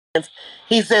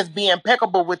He says, be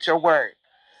impeccable with your word.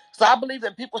 So I believe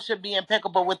that people should be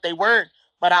impeccable with their word,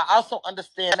 but I also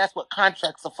understand that's what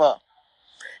contracts are for.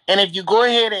 And if you go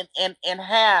ahead and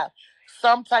have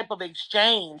some type of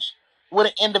exchange with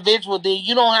an individual, then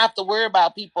you don't have to worry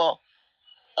about people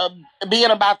uh,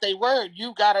 being about their word.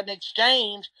 You got an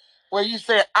exchange where you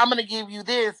said, I'm going to give you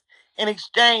this. In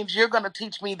exchange, you're going to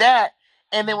teach me that.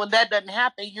 And then when that doesn't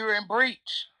happen, you're in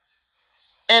breach.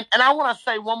 And I want to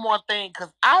say one more thing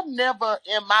because I've never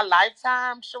in my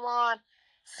lifetime, Sharon,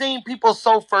 seen people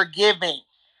so forgiving.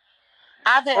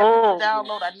 I've had people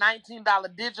download a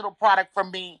 $19 digital product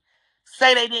from me,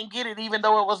 say they didn't get it even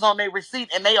though it was on their receipt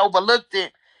and they overlooked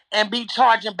it, and be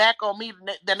charging back on me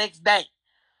the next day.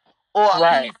 Or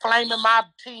be flaming my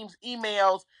team's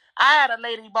emails. I had a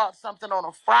lady bought something on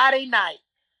a Friday night,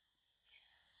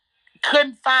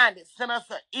 couldn't find it, sent us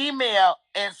an email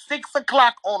at 6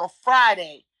 o'clock on a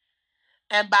Friday,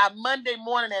 and by Monday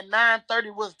morning at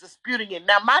 9:30 was disputing it.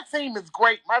 Now my team is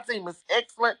great. My team is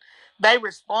excellent. Their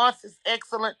response is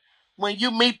excellent when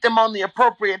you meet them on the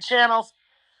appropriate channels.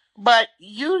 But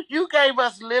you gave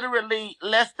us literally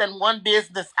less than one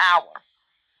business hour.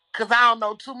 Cause I don't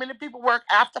know, too many people work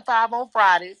after 5 on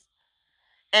Fridays.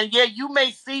 And yeah, you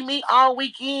may see me all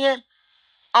weekend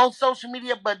on social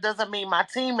media, but doesn't mean my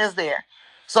team is there.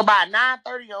 So by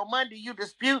 9:30 on Monday, you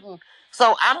disputing.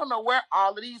 So I don't know where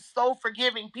all of these so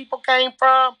forgiving people came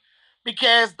from,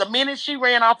 because the minute she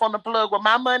ran off on the plug with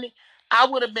my money, I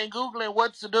would have been Googling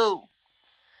what to do.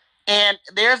 And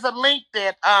there's a link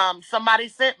that somebody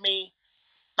sent me.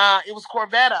 It was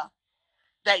Corvetta,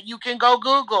 that you can go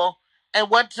Google and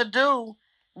what to do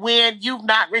when you've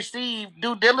not received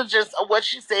due diligence of what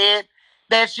she said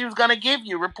that she was going to give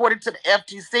you. Report it to the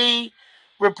FTC,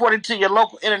 report it to your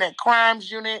local internet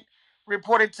crimes unit,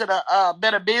 report it to the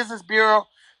Better Business Bureau,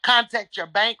 contact your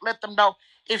bank, let them know.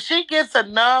 If she gets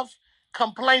enough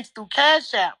complaints through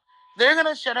Cash App, they're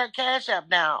going to shut her Cash App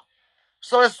down.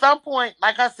 So at some point,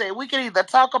 like I said, we can either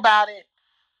talk about it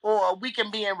or we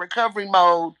can be in recovery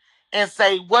mode and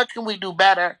say, what can we do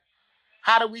better?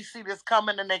 How do we see this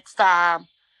coming the next time?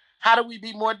 How do we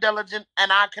be more diligent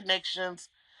in our connections?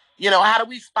 How do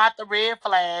we spot the red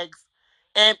flags?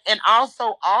 And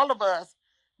also all of us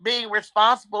being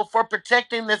responsible for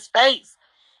protecting this space.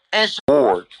 And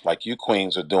Board, like you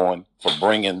queens are doing for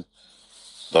bringing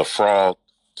the fraud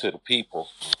to the people.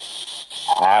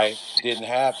 I didn't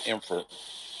have info.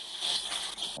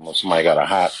 Unless somebody got a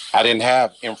hot. I didn't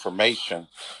have information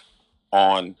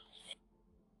on.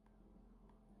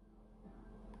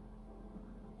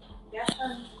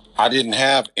 I didn't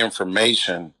have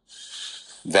information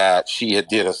that she had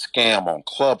did a scam on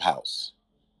Clubhouse.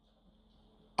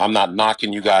 I'm not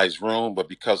knocking you guys' room, but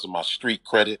because of my street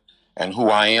credit and who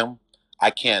I am,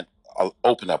 I can't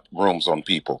open up rooms on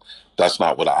people. That's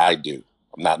not what I do.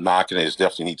 I'm not knocking it. It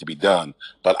definitely needs to be done,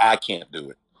 but I can't do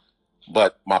it.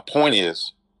 But my point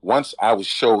is, once I was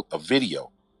showed a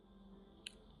video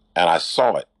and I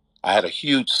saw it, I had a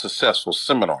huge successful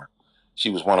seminar. She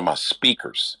was one of my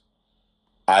speakers.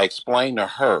 I explained to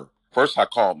her, first I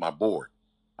called my board.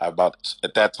 I about,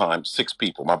 at that time, 6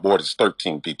 people. My board is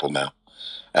 13 people now.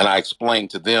 And I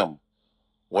explained to them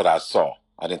what I saw.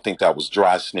 I didn't think that was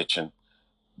dry snitching.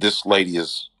 This lady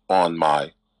is on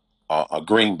my a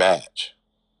green badge.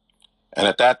 And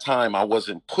at that time, I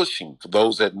wasn't pushing. For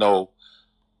those that know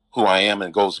who I am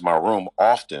and goes to my room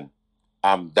often,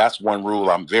 that's one rule.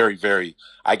 I'm very, very,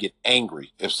 I get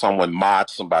angry if someone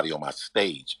mods somebody on my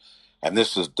stage. And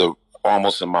this is the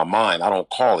almost in my mind, I don't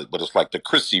call it, but it's like the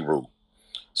Chrissy rule.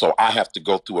 So I have to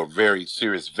go through a very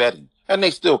serious vetting. And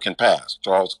they still can pass.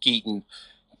 Charles Keaton,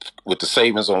 with the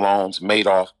savings and loans,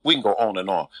 Madoff, we can go on and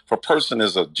on. If a person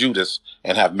is a Judas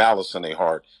and have malice in their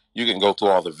heart, you can go through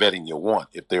all the vetting you want.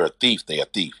 If they're a thief, they're a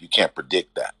thief. You can't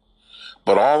predict that.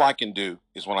 But all I can do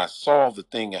is when I saw the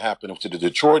thing that happened to the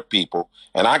Detroit people,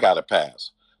 and I got a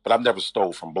pass, but I've never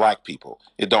stole from black people.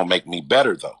 It don't make me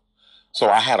better, though. So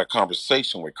I had a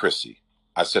conversation with Chrissy.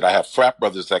 I said, I have frat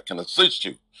brothers that can assist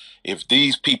you. If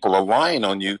these people are lying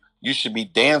on you, you should be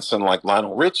dancing like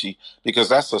Lionel Richie, because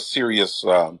that's a serious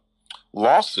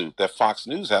lawsuit that Fox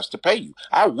News has to pay you.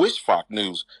 I wish Fox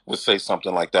News would say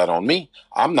something like that on me.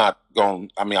 I'm not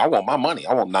going, I mean, I want my money.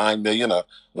 I want 9 million or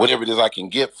whatever it is I can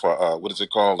get for, what is it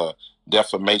called?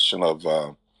 Defamation defamation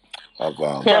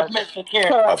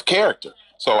of character.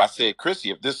 So I said, Chrissy,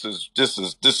 if this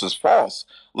is false,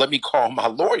 let me call my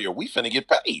lawyer. We finna get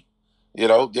paid.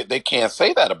 They can't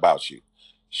say that about you.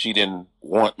 She didn't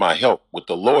want my help with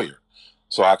the lawyer.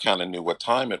 So I kind of knew what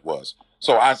time it was.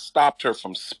 So I stopped her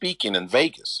from speaking in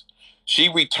Vegas. She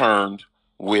returned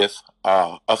with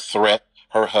a threat.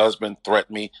 her husband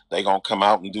threatened me. They gonna come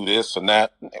out and do this and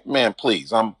that. Man,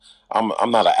 please, I'm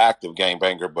not an active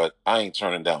gangbanger, but I ain't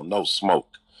turning down no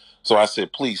smoke. So I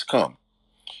said, please come.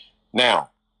 Now,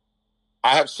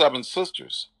 I have 7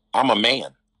 sisters. I'm a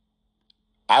man.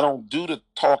 I don't do the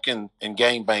talking and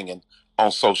gangbanging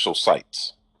on social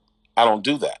sites. I don't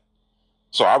do that.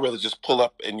 So I rather just pull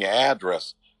up in your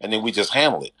address and then we just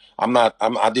handle it.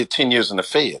 I did 10 years in the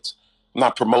feds. I'm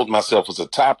not promoting myself as a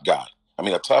top guy. I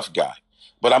mean, a tough guy.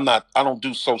 But I don't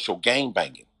do social gang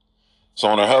banging. So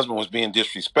when her husband was being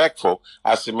disrespectful,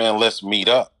 I said, man, let's meet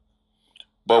up.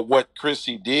 But what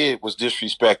Chrissy did was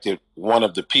disrespected one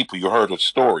of the people, you heard her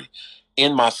story,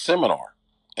 in my seminar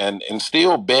and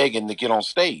still begging to get on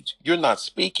stage. You're not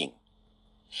speaking.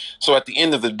 So at the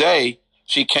end of the day,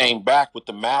 she came back with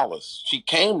the malice. She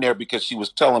came there because she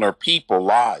was telling her people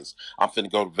lies. I'm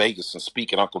finna go to Vegas and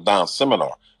speak at Uncle Don's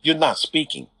seminar. You're not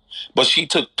speaking. But she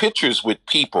took pictures with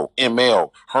people,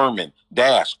 ML, Herman,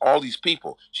 Dash, all these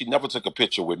people. She never took a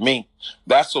picture with me.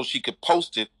 That's so she could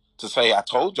post it to say, I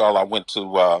told y'all I went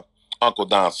to Uncle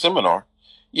Don's seminar.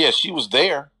 Yeah, she was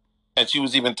there. And she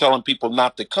was even telling people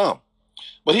not to come.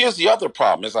 But here's the other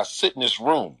problem. As I sit in this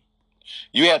room,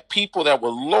 you had people that were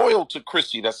loyal to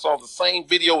Christy that saw the same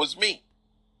video as me.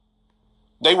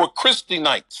 They were Christy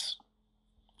Knights.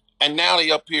 And now they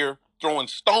up here throwing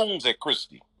stones at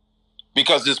Christy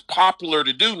because it's popular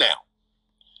to do now.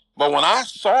 But when I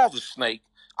saw the snake,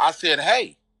 I said,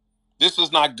 hey, this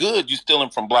is not good. You're stealing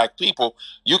from black people.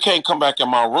 You can't come back in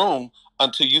my room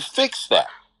until you fix that.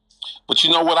 But you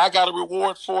know what I got a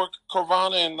reward for,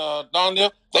 Carvana and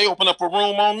Donnell? They open up a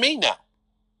room on me now.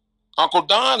 Uncle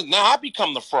Don, now I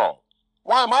become the fraud.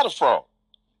 Why am I the fraud?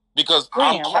 Because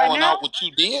I'm calling out what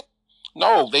you did?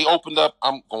 No, they opened up,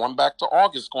 I'm going back to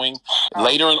August, Queen.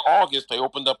 Later in August, they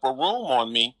opened up a room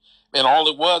on me, and all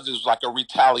it was like a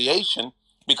retaliation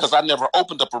because I never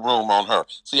opened up a room on her.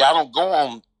 See, I don't go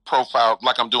on profile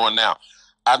like I'm doing now.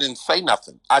 I didn't say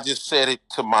nothing. I just said it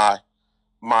to my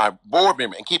board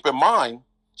member. And keep in mind,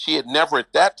 she had never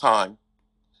at that time,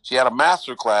 she had a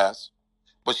master class,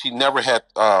 but she never had,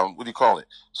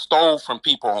 stole from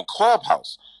people on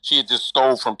Clubhouse. She had just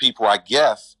stole from people, I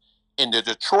guess, in the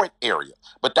Detroit area.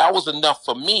 But that was enough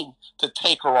for me to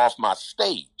take her off my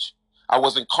stage. I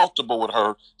wasn't comfortable with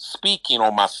her speaking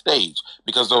on my stage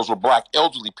because those were black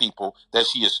elderly people that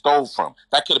she had stole from.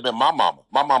 That could have been my mama.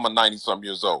 My mama 90-some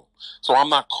years old. So I'm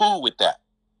not cool with that.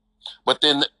 But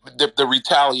then the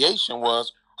retaliation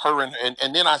was her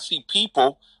and then I see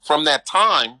people from that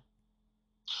time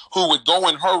who would go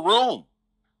in her room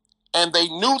and they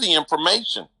knew the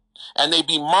information and they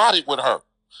be modded with her.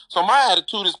 So my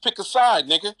attitude is pick a side,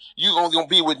 nigga. You gonna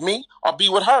be with me or be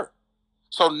with her.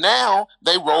 So now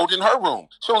they rolled in her room.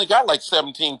 She only got like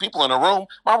 17 people in her room.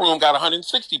 My room got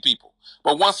 160 people.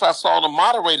 But once I saw the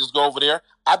moderators go over there,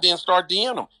 I then start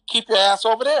DMing them. Keep your ass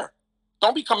over there.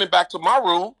 Don't be coming back to my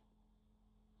room.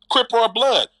 Crip or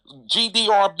Blood,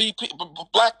 GDRB,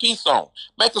 Black Peace Zone.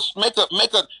 Make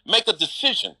a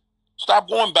decision. Stop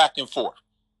going back and forth.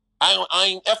 I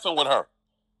ain't effing with her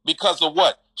because of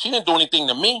what? She didn't do anything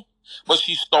to me, but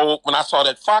she stole when I saw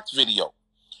that Fox video.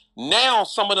 Now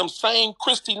some of them same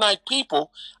Christy Knight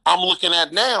people I'm looking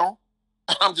at now,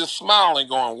 I'm just smiling,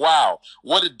 going, "Wow,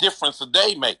 what a difference a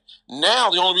day make." Now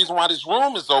the only reason why this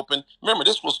room is open, remember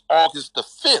this was August the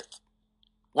 5th.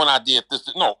 When I did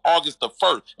this, no, August the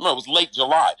 1st. Remember, it was late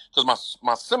July because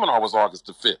my seminar was August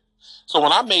the 5th. So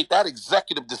when I made that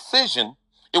executive decision,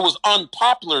 it was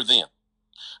unpopular then.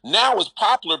 Now it's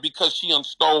popular because she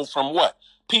unstole from what?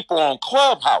 People on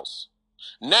Clubhouse.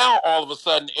 Now all of a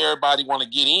sudden everybody want to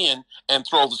get in and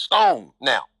throw the stone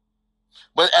now.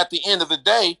 But at the end of the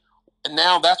day,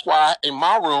 now that's why in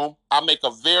my room, I make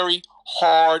a very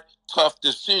hard, tough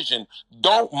decision.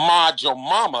 Don't mod your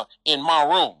mama in my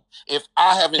room if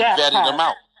I haven't vetted them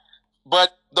out.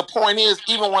 But the point is,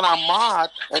 even when I mod,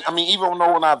 and I mean, even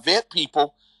though when I vet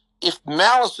people, if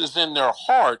malice is in their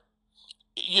heart,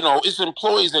 you know, it's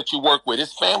employees that you work with.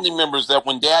 It's family members that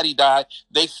when daddy died,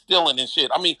 they stealing and shit.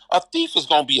 I mean, a thief is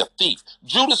going to be a thief.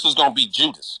 Judas is going to be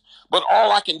Judas. But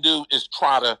all I can do is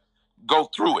try to go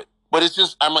through it. But it's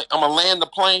just, I'm a land the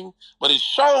plane. But it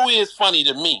sure is funny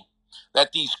to me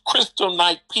that these Crystal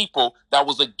Knight people that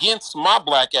was against my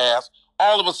black ass,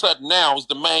 all of a sudden now is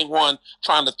the main one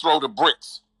trying to throw the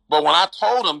bricks. But when I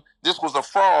told them this was a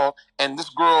fraud and this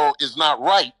girl is not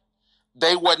right,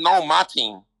 they wasn't on my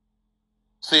team.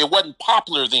 See, it wasn't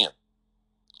popular then.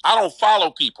 I don't follow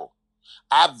people.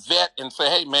 I vet and say,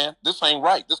 hey, man, this ain't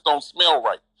right. This don't smell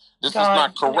right. This is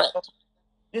not correct.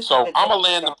 So I'm going to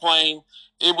land the plane.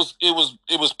 It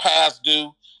was past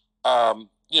due.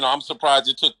 You know, I'm surprised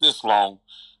it took this long.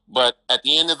 But at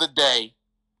the end of the day,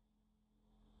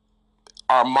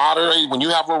 our moderator, when you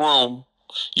have a room,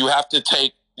 you have to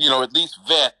take, at least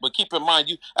vet. But keep in mind,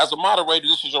 you as a moderator,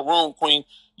 this is your room, Queen.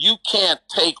 You can't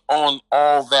take on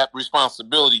all that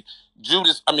responsibility.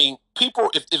 Judas,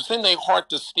 people, if it's in their heart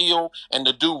to steal and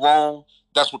to do wrong,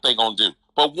 that's what they're going to do.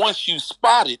 But once you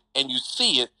spot it and you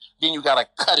see it, then you got to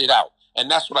cut it out.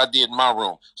 And that's what I did in my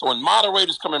room. So when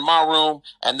moderators come in my room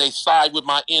and they side with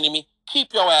my enemy,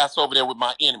 keep your ass over there with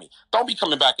my enemy. Don't be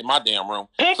coming back in my damn room.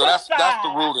 So that's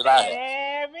the rule that I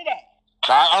have. Every day.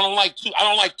 I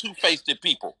don't like two-faced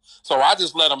people. So I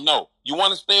just let them know. You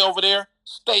want to stay over there?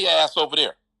 Stay your ass over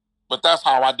there. But that's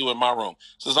how I do in my room.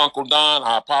 This is Uncle Don.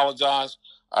 I apologize.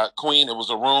 Queen, it was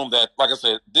a room that, like I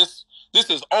said, this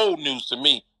is old news to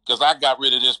me because I got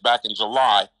rid of this back in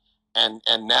July, and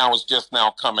now it's just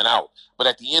now coming out. But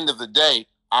at the end of the day,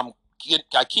 I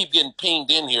keep getting pinged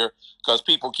in here because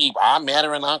people I'm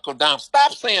mattering Uncle Don.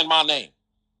 Stop saying my name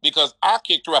because I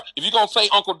kicked her out. If you're going to say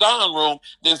Uncle Don room,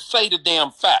 then say the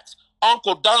damn facts.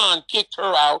 Uncle Don kicked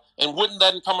her out and wouldn't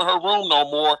let him come in her room no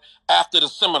more after the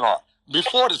seminar.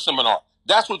 Before the seminar.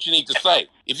 That's what you need to say.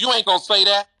 If you ain't going to say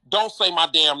that, don't say my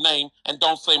damn name and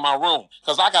don't say my room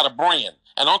because I got a brand.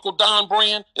 And Uncle Don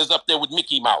brand is up there with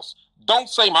Mickey Mouse. Don't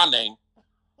say my name.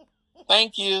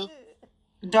 Thank you.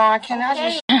 Dawn, can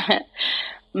I just...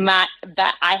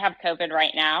 that I have COVID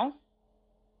right now,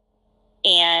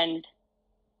 and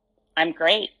I'm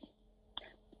great.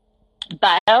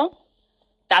 But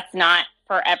that's not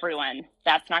for everyone.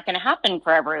 That's not going to happen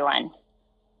for everyone.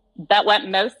 But what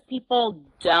most people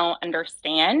don't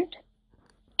understand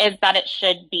is that it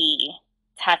should be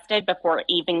tested before it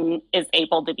even is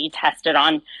able to be tested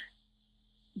on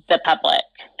the public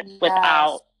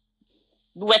without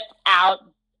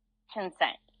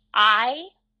consent. I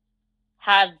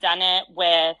have done it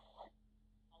with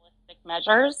holistic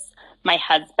measures. My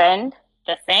husband,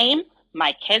 the same.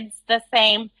 My kids, the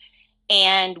same.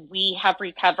 And we have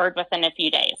recovered within a few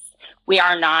days. We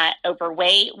are not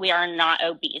overweight. We are not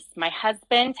obese. My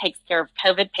husband takes care of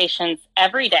COVID patients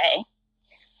every day.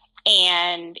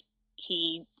 And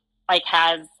he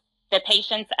has the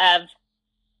patients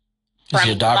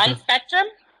from one spectrum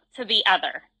to the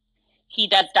other. He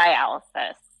does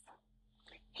dialysis.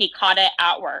 He caught it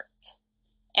at work.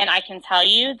 And I can tell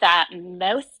you that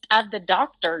most of the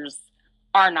doctors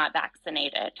are not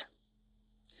vaccinated.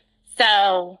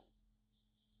 So,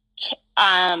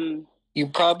 you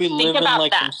probably live in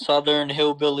some southern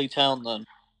hillbilly town then.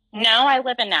 No, I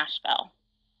live in Nashville.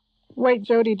 Wait,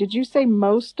 Jody, did you say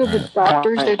most of the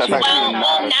doctors that you...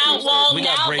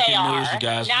 Now breaking news, you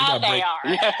guys. Now they are.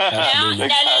 Absolutely.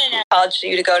 No. Called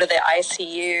you to go to the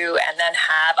ICU and then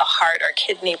have a heart or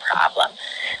kidney problem.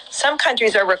 Some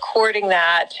countries are recording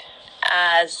that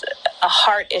as a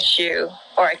heart issue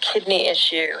or a kidney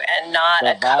issue and not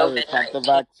a COVID-19. The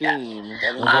vaccine.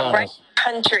 Right,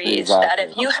 countries that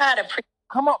if you had a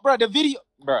Come on, bro. The video,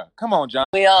 bro. Come on, John.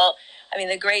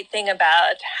 the great thing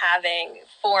about having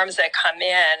forms that come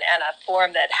in and a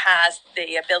form that has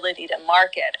the ability to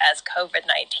mark it as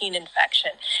COVID-19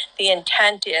 infection, the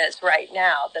intent is right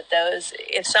now that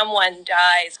if someone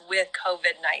dies with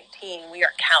COVID-19, we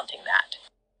are counting that.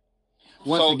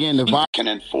 Once again, the virus can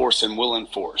enforce and will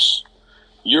enforce.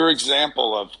 Your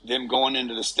example of them going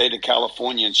into the state of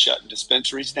California and shutting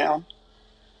dispensaries down,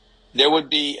 there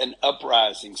would be an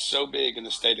uprising so big in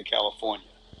the state of California.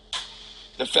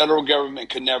 The federal government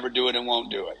could never do it and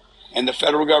won't do it. And the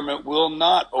federal government will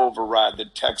not override the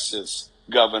Texas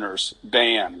governor's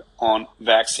ban on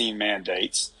vaccine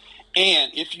mandates.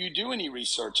 And if you do any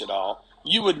research at all,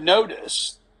 you would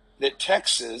notice that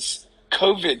Texas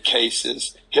COVID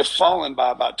cases have fallen by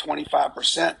about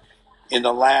 25% in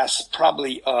the last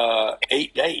probably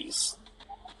 8 days.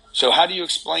 So how do you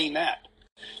explain that?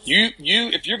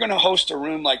 If you're going to host a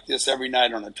room like this every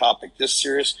night on a topic this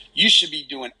serious, you should be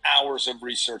doing hours of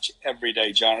research every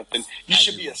day, Jonathan. You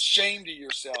should be ashamed of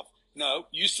yourself. No,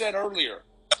 you said earlier.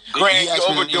 Grant, you're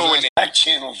overdoing it. Back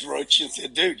channels wrote you and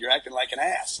said, dude, you're acting like an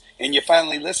ass. And you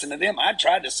finally listened to them. I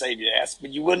tried to save your ass, but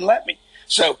you wouldn't let me.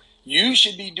 So you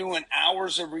should be doing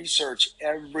hours of research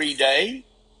every day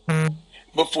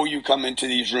before you come into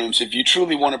these rooms. If you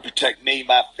truly want to protect me,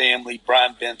 my family,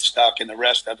 Brian Benstock, and the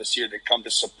rest of us here that come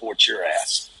to support your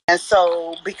ass. And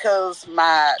so, because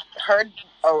her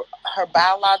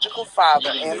biological father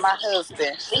and my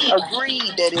husband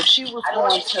agreed that if she was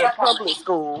going to public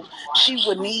school, she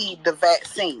would need the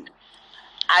vaccine.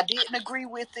 I didn't agree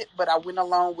with it, but I went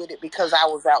along with it because I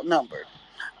was outnumbered.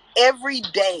 Every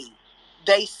day,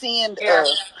 they send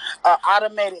us an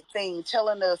automated thing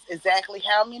telling us exactly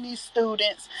how many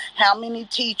students, how many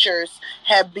teachers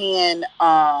have been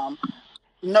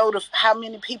how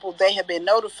many people they have been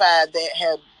notified that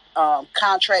have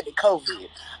contracted COVID.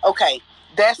 Okay,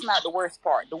 that's not the worst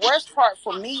part. The worst part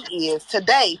for me is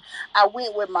today I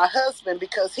went with my husband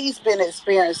because he's been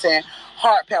experiencing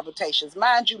heart palpitations.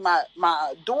 Mind you,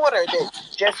 my daughter that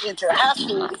just entered high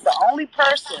school is the only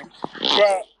person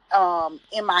that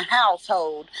in my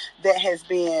household that has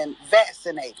been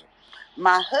vaccinated.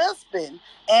 My husband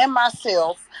and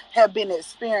myself have been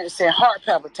experiencing heart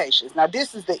palpitations. Now,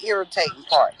 this is the irritating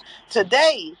part.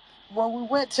 Today, when we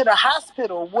went to the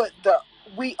hospital,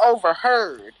 we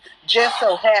overheard just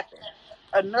so happened.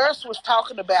 A nurse was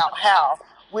talking about how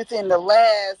within the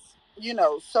last,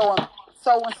 so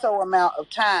and so amount of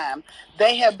time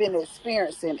they have been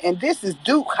experiencing, and this is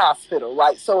Duke Hospital,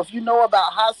 right? So if you know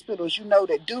about hospitals, you know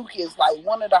that Duke is like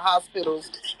one of the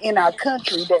hospitals in our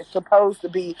country that's supposed to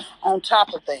be on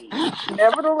top of things.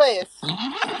 Nevertheless,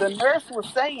 the nurse was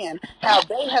saying how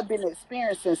they have been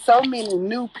experiencing so many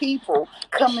new people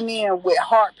coming in with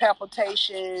heart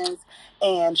palpitations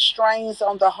and strains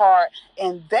on the heart,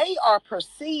 and they are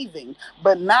perceiving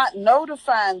but not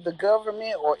notifying the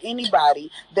government or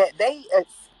anybody that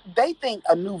they think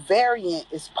a new variant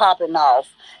is popping off,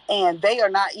 and they are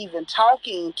not even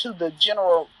talking to the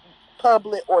general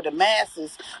public or the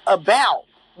masses about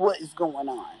what is going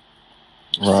on.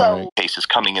 Right. So, cases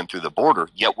coming in through the border,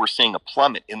 yet we're seeing a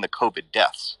plummet in the COVID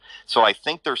deaths. So I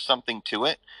think there's something to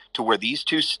it, to where these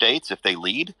two states, if they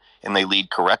lead and they lead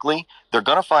correctly, they're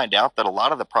going to find out that a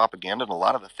lot of the propaganda and a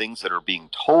lot of the things that are being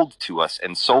told to us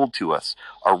and sold to us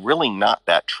are really not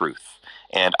that truth.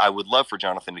 And I would love for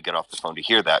Jonathan to get off the phone to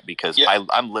hear that, because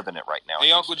I'm living it right now.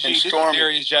 Hey, Uncle G, this is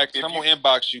Darius Jackson. I'm going to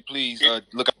inbox you, please.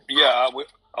 Look. Yeah,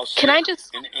 I'll say. Can I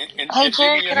just? Hey,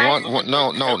 Jerry, can I?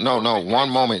 No. One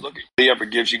moment. He ever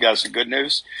gives you guys the good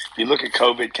news. If you look at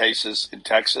COVID cases in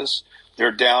Texas,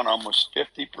 they're down almost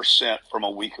 50% from a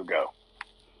week ago.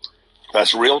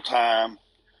 That's real time.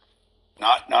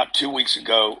 Not 2 weeks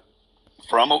ago.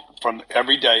 From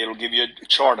every day, it'll give you a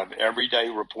chart of everyday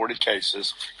reported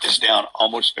cases is down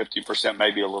almost 50%,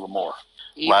 maybe a little more.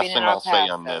 Last thing I'll say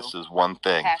on this is one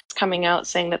thing. Coming out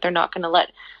saying that they're not going to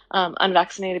let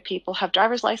unvaccinated people have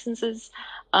driver's licenses.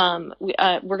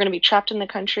 We're going to be trapped in the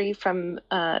country from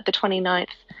the 29th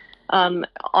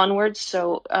onwards.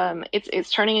 So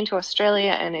it's turning into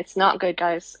Australia, and it's not good,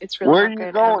 guys. It's really not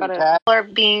good. People are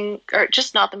being, or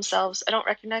just not themselves. I don't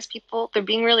recognize people. They're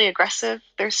being really aggressive.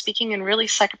 They're speaking in really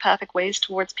psychopathic ways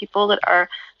towards people that are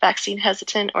vaccine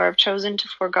hesitant or have chosen to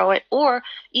forego it, or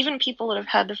even people that have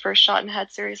had the first shot and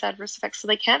had serious adverse effects, so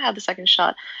they can't have the second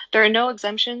shot. There are no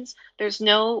exemptions. There's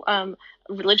no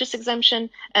religious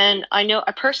exemption, and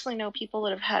I personally know people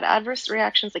that have had adverse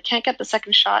reactions. They can't get the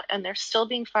second shot, and they're still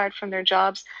being fired from their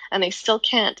jobs, and they still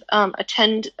can't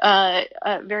attend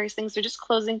various things. They're just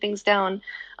closing things down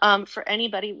for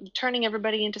anybody, turning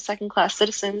everybody into second-class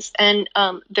citizens, and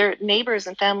their neighbors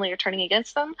and family are turning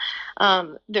against them.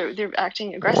 They're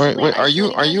acting aggressively. Wait, are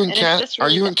you in Canada? Are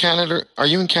you in Canada? Are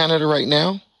you in Canada right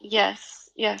now? Yes.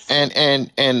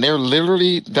 And they're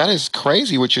literally, that is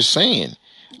crazy what you're saying.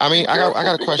 I mean, I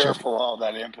got a question. Be careful, all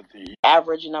that empathy.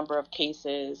 Average number of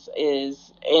cases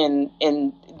is in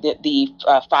the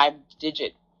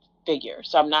 5-digit figure.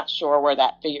 So I'm not sure where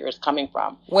that figure is coming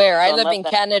from. Where? I live in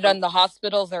Canada and the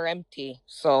hospitals are empty.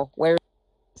 So where?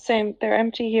 Same. They're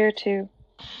empty here too.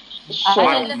 Sure.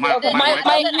 My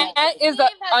aunt is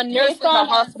a nurse in the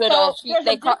hospital.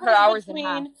 They cut her hours in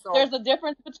half. So. There's a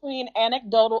difference between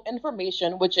anecdotal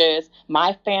information, which is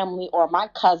my family or my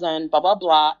cousin, blah, blah,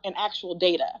 blah, and actual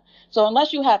data. So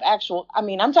unless you have actual,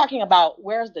 I'm talking about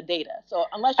where's the data. So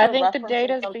unless you're I think the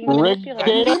data is being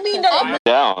manipulated. You mean that?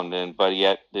 Down, but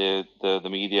yet the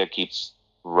media keeps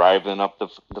rivaling up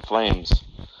the flames.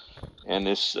 And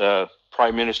this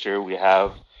prime minister we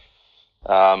have,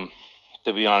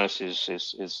 to be honest,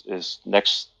 is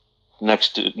next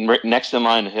in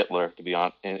line to Hitler, to be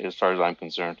honest, as far as I'm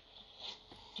concerned.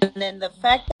 And then the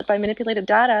fact that by manipulated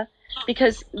data,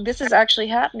 because this is actually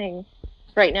happening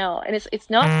right now, and it's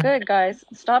not good, guys.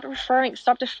 Stop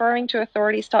deferring to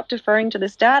authority, stop deferring to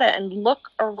this data, and look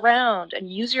around and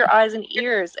use your eyes and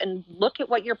ears and look at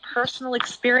what your personal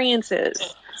experience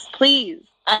is, please.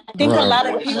 I think a lot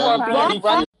of people are being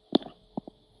run.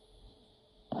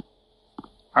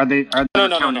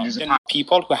 No.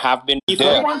 People who have been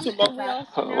there.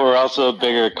 We're also a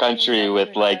bigger country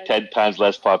with like 10 times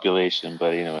less population,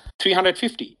 but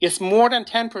 350. It's more than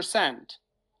 10%.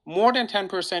 More than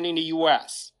 10% in the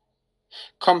U.S.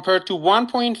 compared to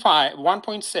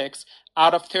 1.6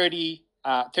 out of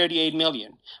 38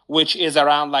 million, which is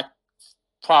around like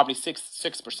probably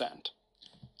 6%.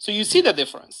 So you see the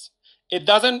difference. It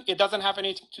doesn't have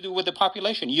anything to do with the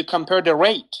population. You compare the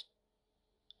rate,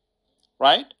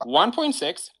 right?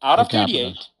 1.6 out of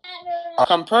 38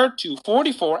 compared to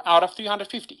 44 out of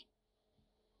 350.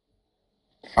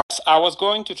 I was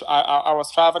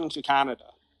traveling to Canada.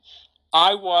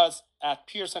 I was at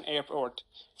Pearson Airport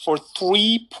for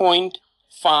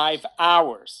 3.5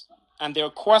 hours, and they're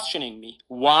questioning me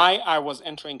why I was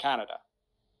entering Canada.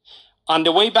 On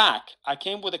the way back, I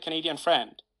came with a Canadian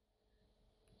friend.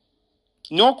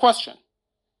 No question.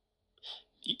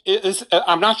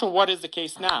 I'm not sure what is the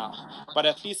case now, but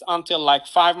at least until like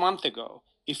 5 months ago,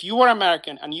 if you were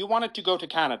American and you wanted to go to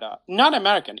Canada, not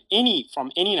American,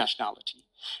 from any nationality,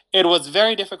 it was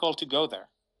very difficult to go there.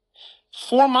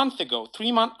 4 months ago,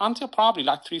 3 months, until probably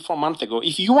like 3-4 months ago,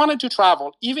 if you wanted to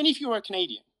travel, even if you were a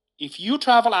Canadian, if you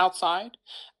travel outside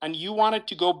and you wanted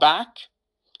to go back,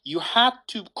 you had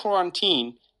to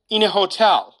quarantine in a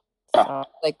hotel.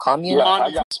 Like commune?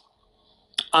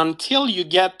 Until you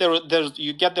get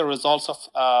the results of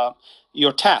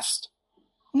your test.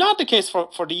 Not the case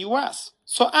for the U.S.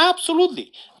 So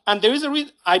absolutely, and there is a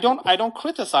reason. I don't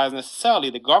criticize necessarily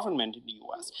the government in the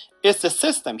U.S. It's the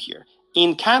system here.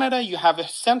 In Canada, you have a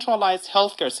centralized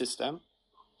healthcare system,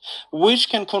 which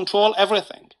can control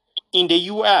everything. In the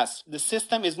U.S., the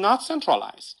system is not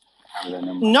centralized.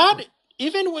 Not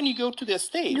even when you go to the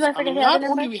States. I mean, not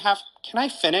only we have. Can I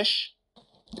finish?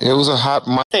 It was a hot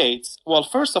states. Well,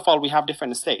 first of all, we have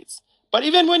different states. But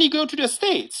even when you go to the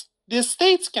states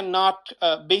cannot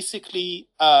basically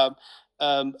rule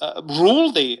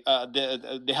the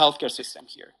healthcare system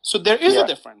here. So there is a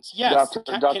difference. Yes,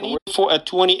 Canadian for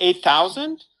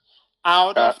 28,000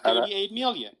 out of 38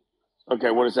 million.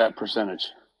 Okay, what is that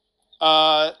percentage?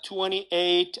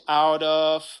 28 out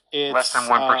of it's less than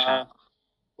 1%.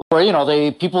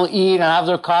 Where people eat and have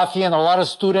their coffee, and a lot of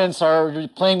students are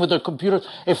playing with their computers.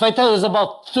 If I tell you, there's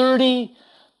about 30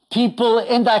 people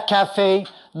in that cafe,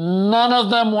 none of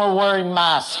them were wearing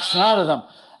masks, none of them,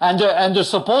 and they're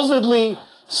supposedly.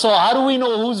 So how do we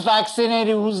know who's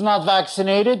vaccinated, who's not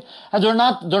vaccinated? And they're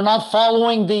not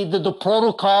following the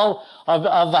protocol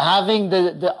of having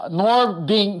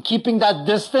keeping that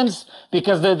distance,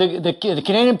 because the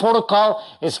Canadian protocol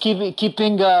is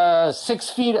keeping 6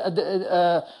 feet.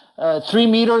 3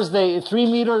 meters,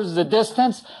 the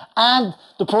distance, and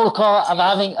the protocol of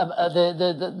having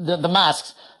the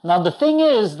masks. Now, the thing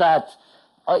is that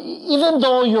even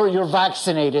though you're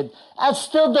vaccinated, that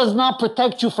still does not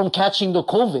protect you from catching the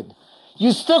COVID.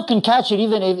 You still can catch it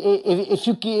even if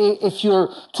you're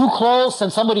too close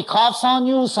and somebody coughs on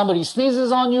you, somebody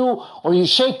sneezes on you, or you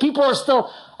shake. People are still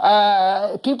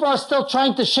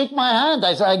trying to shake my hand.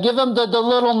 I give them the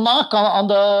little knock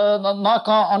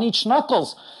on each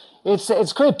knuckles.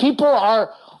 It's great. People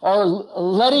are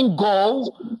letting go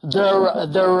their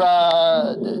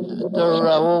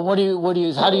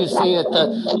how do you say it?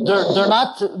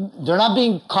 They're not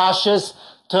being cautious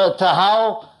to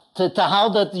how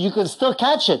that you can still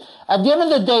catch it. At the end of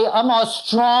the day, I'm a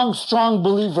strong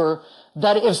believer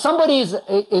that if somebody is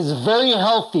very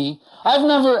healthy, I've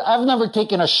never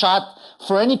taken a shot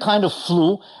for any kind of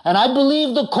flu, and I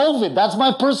believe the COVID. That's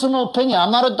my personal opinion.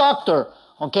 I'm not a doctor.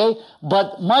 Okay,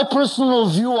 but my personal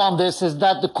view on this is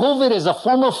that the COVID is a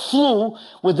form of flu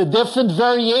with the different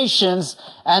variations,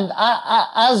 and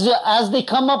as they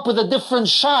come up with a different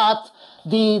shot,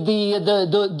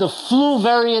 the flu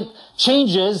variant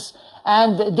changes,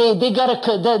 and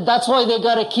that's why they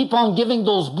gotta keep on giving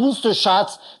those booster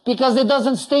shots, because it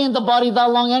doesn't stay in the body that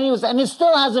long anyways, and it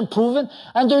still hasn't proven,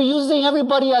 and they're using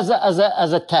everybody as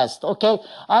a test. Okay,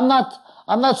 I'm not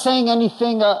saying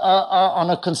anything on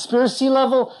a conspiracy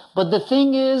level, but the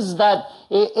thing is that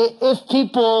if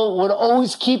people would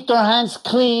always keep their hands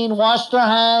clean, wash their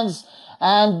hands,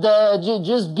 and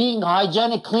just being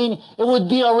hygienic, clean, it would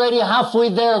be already halfway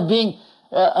there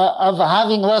of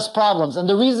having less problems. And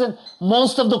the reason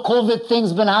most of the COVID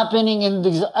things been happening in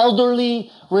these elderly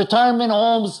retirement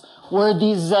homes, where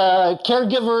these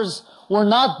caregivers were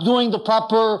not doing the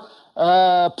proper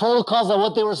protocols of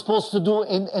what they were supposed to do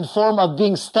in form of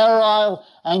being sterile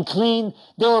and clean.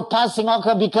 They were passing on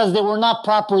because they were not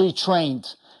properly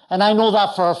trained. And I know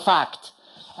that for a fact.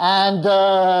 And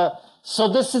so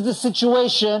this is the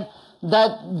situation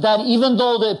that even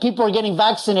though the people are getting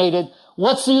vaccinated,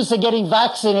 what's the use of getting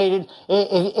vaccinated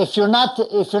if you're not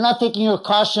taking your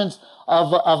cautions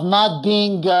of not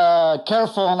being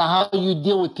careful on how you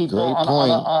deal with people.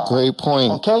 Great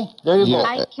point. Okay, there you go.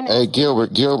 Hey,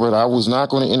 Gilbert, I was not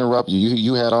going to interrupt you.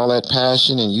 You had all that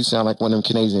passion, and you sound like one of them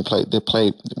Canadians that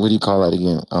played, what do you call that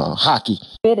again? Hockey.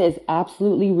 It is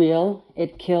absolutely real.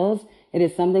 It kills. It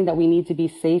is something that we need to be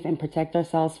safe and protect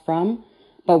ourselves from.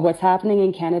 But what's happening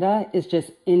in Canada is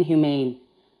just inhumane.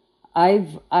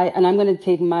 I'm going to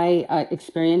take my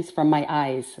experience from my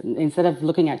eyes. Instead of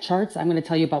looking at charts, I'm going to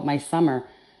tell you about my summer.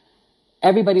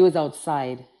 Everybody was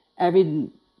outside.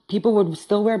 People would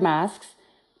still wear masks.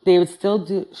 They would still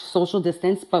do social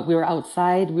distance, but we were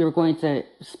outside. We were going to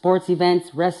sports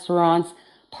events, restaurants,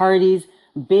 parties.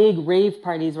 Big rave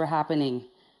parties were happening.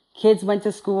 Kids went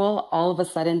to school. All of a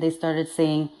sudden, they started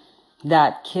saying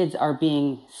that kids are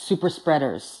being super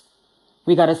spreaders.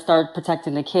 We got to start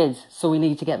protecting the kids, so we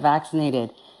need to get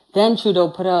vaccinated. Then Trudeau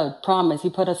put a promise.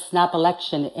 He put a snap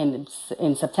election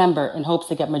in September in hopes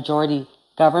to get majority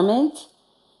government.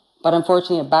 But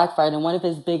unfortunately, it backfired. And one of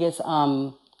his biggest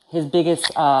things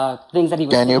that he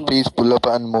was Can you please pull up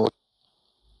and move?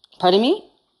 Pardon me?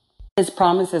 His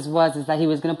promises is that he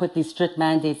was going to put these strict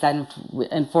mandates that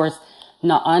enforce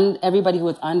everybody who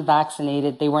was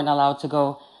unvaccinated. They weren't allowed to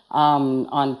go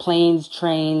on planes,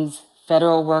 trains,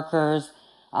 federal workers.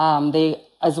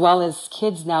 As well as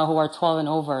kids now who are 12 and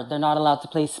over. They're not allowed to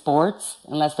play sports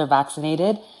unless they're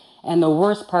vaccinated. And the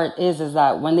worst part is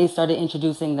that when they started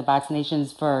introducing the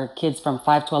vaccinations for kids from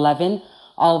 5 to 11,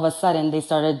 all of a sudden they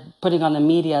started putting on the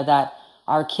media that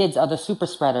our kids are the super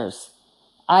spreaders.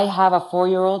 I have a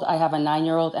 4-year-old, I have a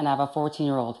 9-year-old, and I have a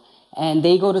 14-year-old. And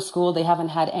they go to school. They haven't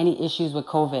had any issues with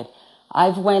COVID.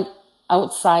 I've went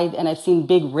outside and I've seen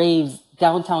big raves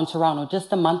downtown Toronto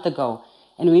just a month ago,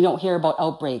 and we don't hear about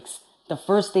outbreaks. The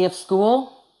first day of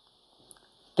school,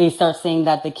 they start saying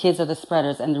that the kids are the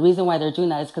spreaders. And the reason why they're doing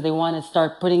that is because they want to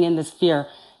start putting in this fear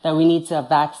that we need to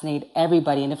vaccinate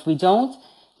everybody. And if we don't,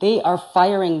 they are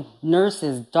firing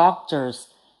nurses, doctors,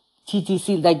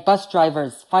 TTC, like bus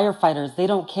drivers, firefighters. They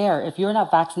don't care. If you're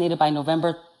not vaccinated by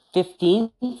November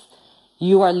 15th,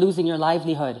 you are losing your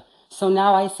livelihood. So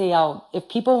now I say if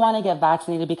people want to get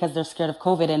vaccinated because they're scared of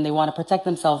COVID and they want to protect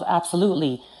themselves,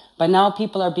 absolutely. But now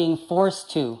people are being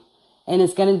forced to. And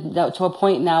it's getting to a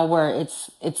point now where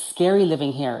it's scary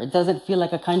living here. It doesn't feel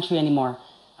like a country anymore.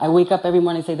 I wake up every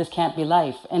morning and say, this can't be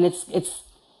life. And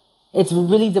it's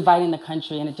really dividing the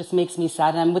country, and it just makes me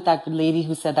sad. And I'm with that lady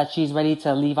who said that she's ready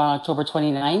to leave on October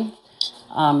 29th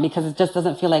because it just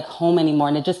doesn't feel like home anymore.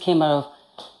 And it just came out of,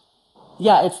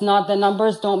 it's not, the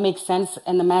numbers don't make sense,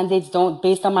 and the mandates don't,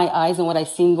 based on my eyes and what I've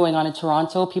seen going on in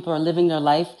Toronto. People are living their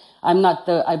life.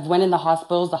 I've went in the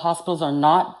hospitals. The hospitals are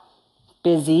not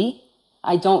busy.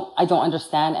 I don't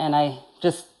understand, and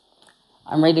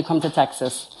I'm ready to come to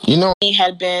Texas. He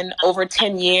had been over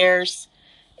 10 years.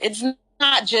 It's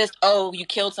not just, you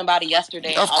killed somebody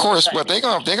yesterday. Of course, but they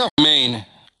gonna Maine,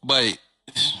 but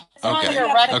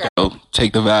okay.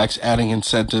 Take the vax, adding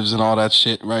incentives and all that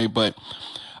shit, right? But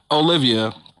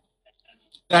Olivia,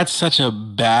 that's such a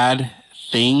bad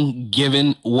thing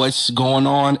given what's going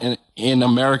on in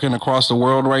America and across the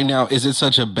world right now. Is it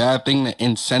such a bad thing to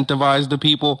incentivize the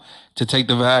people to take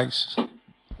the vax?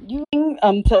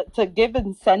 To give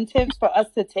incentives for us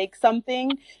to take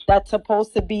something that's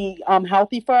supposed to be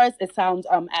healthy for us, it sounds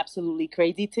absolutely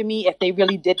crazy to me. If they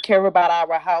really did care about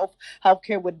our health,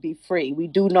 healthcare would be free. We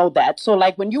do know that. So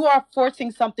like when you are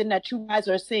forcing something that you guys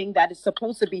are saying that is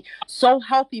supposed to be so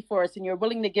healthy for us, and you're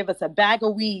willing to give us a bag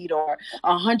of weed or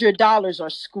 $100 or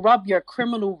scrub your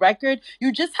criminal record,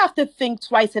 you just have to think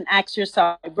twice and ask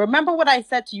yourself. Remember what I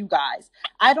said to you guys.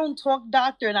 I don't talk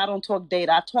doctor and I don't talk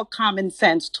data. I talk common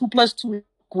sense. 2 + 2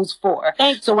 = 4.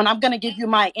 So when I'm going to give you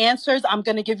my answers, I'm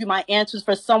going to give you my answers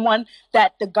for someone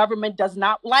that the government does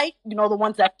not like, the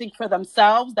ones that think for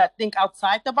themselves, that think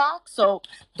outside the box. So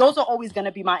those are always going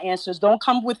to be my answers. Don't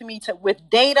come with me with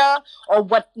data or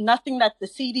nothing that the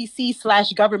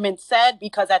CDC/government said,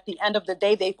 because at the end of the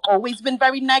day, they've always been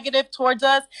very negative towards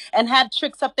us and had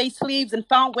tricks up their sleeves and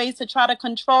found ways to try to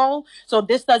control. So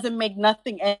this doesn't make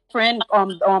nothing different.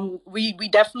 We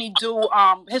definitely do.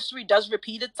 History does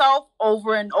repeat itself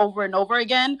over and over and over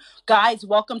again. Guys,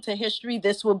 welcome to history.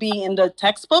 This will be in the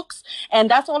textbooks. And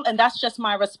that's all. And that's just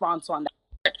my response on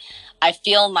that. I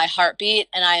feel my heartbeat,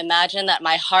 and I imagine that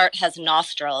my heart has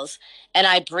nostrils, and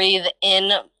I breathe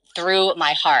in through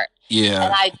my heart. Yeah.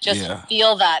 And I just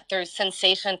feel that through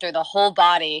sensation through the whole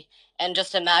body, and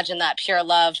just imagine that pure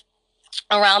love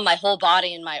around my whole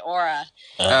body and my aura.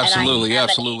 Absolutely.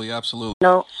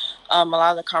 A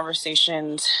lot of the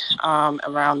conversations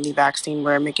around the vaccine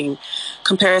were making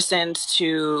comparisons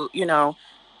to,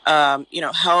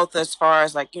 health as far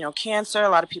as cancer. A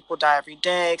lot of people die every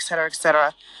day, et cetera, et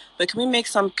cetera. But can we make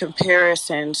some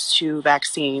comparisons to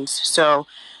vaccines? So,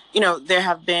 there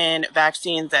have been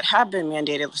vaccines that have been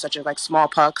mandated, such as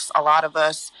smallpox. A lot of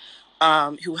us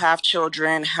who have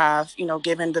children have,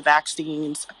 given the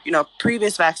vaccines,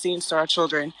 previous vaccines to our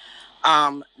children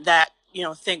that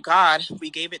thank God we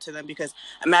gave it to them, because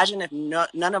imagine if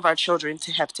none of our children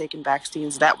have taken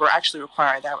vaccines that were actually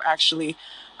required, that were actually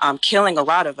killing a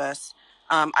lot of us.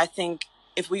 I think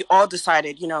if we all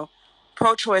decided,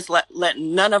 pro-choice, let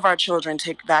none of our children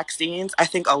take vaccines, I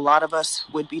think a lot of us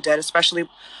would be dead, especially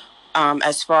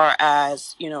as far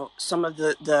as, some of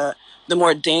the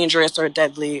more dangerous or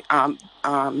deadly.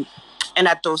 And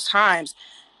at those times,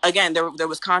 again, there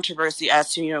was controversy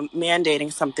as to,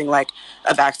 mandating something like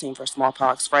a vaccine for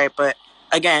smallpox, right? But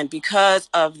again, because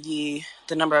of the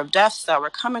number of deaths that were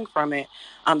coming from it,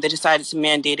 they decided to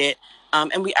mandate it.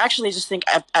 And we actually just think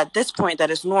at this point that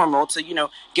it's normal to,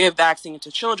 give vaccine to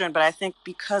children. But I think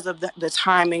because of the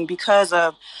timing, because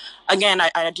of, again,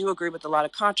 I do agree with a lot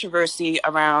of controversy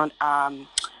around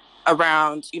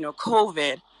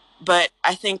COVID. But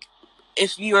I think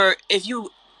if you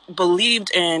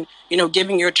believed in,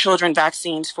 giving your children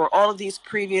vaccines for all of these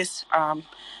previous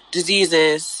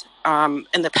diseases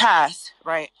in the past,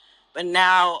 right? But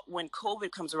now when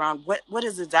COVID comes around, what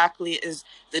is exactly is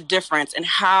the difference, and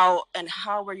how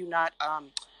were you not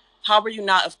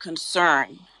of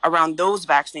concern around those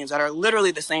vaccines that are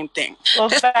literally the same thing?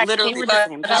 Literally the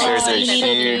same thing. There's a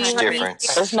huge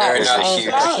difference. There's a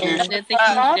huge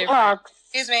Smallpox.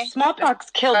 Excuse me. Smallpox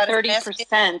killed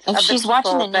 30% of If she's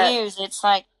watching the news, it's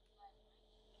like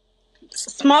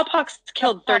smallpox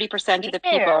killed 30% of the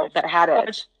people that had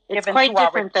it. It's quite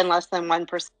different than less than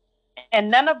 1%.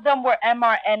 And none of them were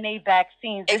mRNA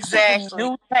vaccines. Exactly. This is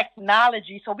new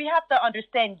technology. So we have to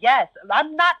understand, yes, I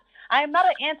am not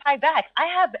an anti-vax. I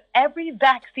have every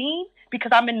vaccine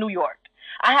because I'm in New York.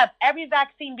 I have every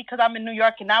vaccine because I'm in New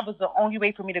York, and that was the only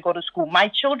way for me to go to school. My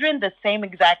children, the same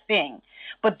exact thing.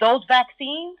 But those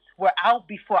vaccines were out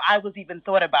before I was even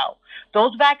thought about.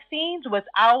 Those vaccines was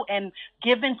out and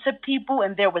given to people,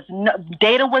 and there was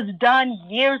data was done.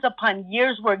 Years upon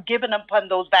years were given upon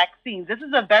those vaccines. This is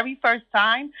the very first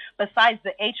time, besides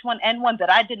the H1N1,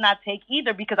 that I did not take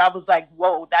either, because I was like,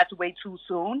 whoa, that's way too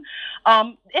soon.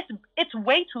 It's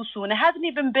way too soon. It hasn't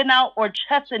even been out or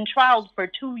tested and trialed for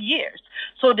 2 years.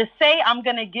 So to say I'm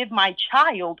going to give my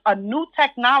child a new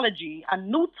technology, a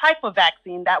new type of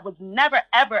vaccine that was never,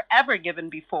 ever, ever given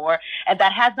before, and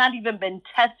that has not even been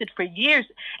tested for years,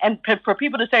 and for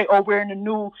people to say, oh, we're in a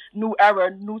new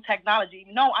era, new technology.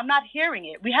 No, I'm not hearing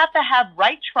it. We have to have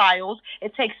right trials.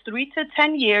 It takes 3 to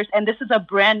 10 years, and this is a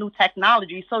brand new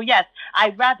technology. So yes,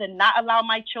 I'd rather not allow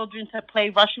my children to play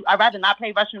Russian. I'd rather not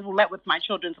play Russian roulette with my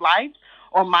children's lives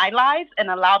or my lives, and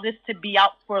allow this to be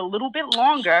out for a little bit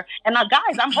longer. And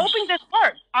guys, I'm hoping this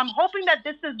works. I'm hoping that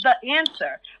this is the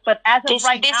answer. But as of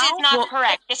right now, this is not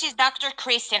correct. This is Dr.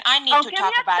 Kristen. I need to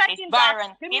talk about this.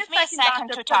 Byron, give me a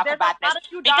second to talk about this.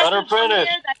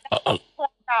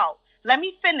 Let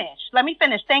me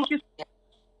finish. Thank you.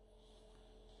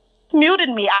 Muted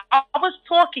me. I was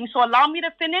talking, so allow me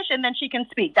to finish, and then she can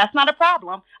speak. That's not a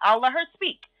problem. I'll let her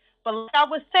speak. But like I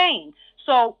was saying,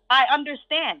 so I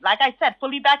understand. Like I said,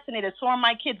 fully vaccinated, so are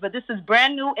my kids. But this is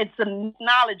brand new. It's a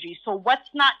technology. So what's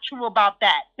not true about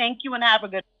that? Thank you, and have a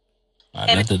good.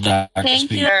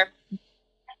 Thank you.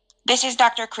 This is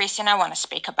Dr. Kristen. I want to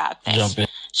speak about this.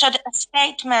 So the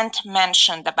statement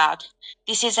mentioned about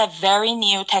this is a very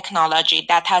new technology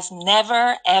that has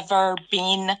never ever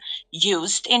been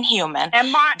used in human.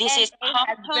 This is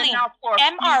complete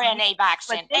mRNA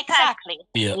vaccine. Exactly.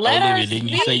 Yeah, Olivia, didn't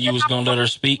you say you was gonna let her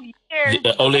speak?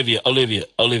 Olivia,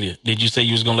 did you say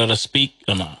you was gonna let her speak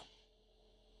or not?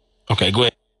 Okay, go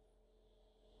ahead.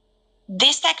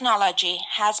 This technology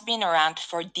has been around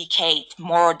for decades,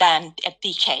 more than a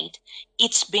decade.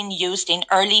 It's been used in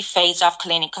early phase of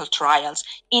clinical trials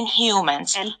in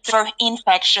humans for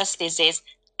infectious disease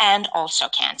and also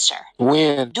cancer.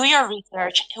 When? Do your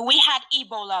research. We had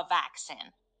Ebola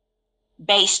vaccine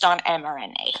based on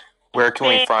mRNA. Where can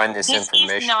we find this information?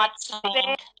 This is not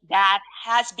something that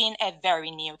has been a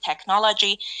very new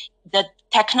technology. The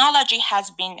technology has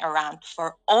been around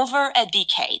for over a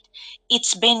decade.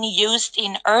 It's been used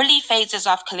in early phases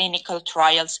of clinical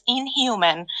trials in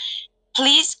human.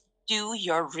 Please do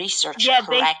your research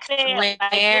correctly.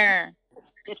 Where?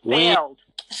 It failed.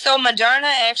 So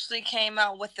Moderna actually came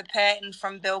out with the patent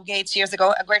from Bill Gates years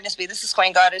ago. Greatness be. This is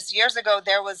Queen Goddess. Years ago,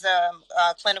 there was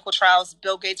clinical trials.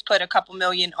 Bill Gates put a couple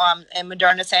million in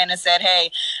Moderna's hand and said,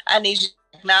 "Hey, I need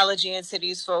technology into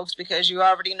these folks because you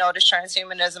already know this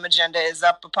transhumanism agenda is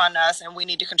up upon us, and we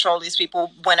need to control these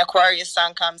people when Aquarius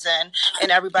Sun comes in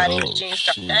and everybody's genes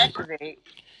start to activate."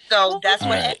 So that's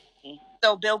what happened.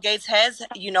 So Bill Gates has,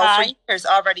 for years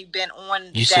already been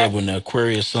on. You said when the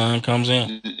Aquarius sun comes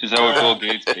in? Is that what Bill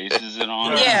Gates bases it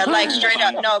on? Yeah, like straight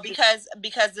up. No, because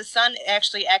the sun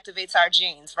actually activates our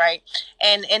genes, right?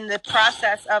 And in the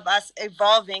process of us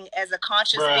evolving as a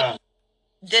conscious being,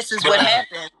 this is what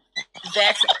happens.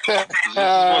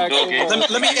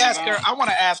 Let me ask her. I want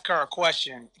to ask her a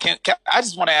question. I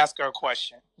just want to ask her a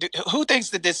question. Who thinks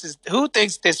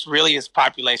this really is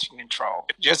population control?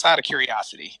 Just out of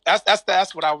curiosity.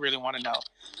 That's what I really want to know.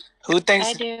 Who thinks?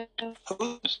 I do.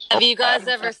 Have you guys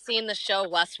ever seen the show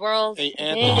Westworld? Hey,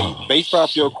 Anthony, based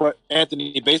off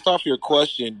your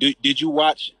question, did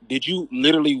you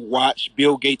literally watch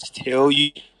Bill Gates tell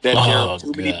you that there are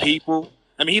too many people?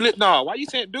 I mean, why you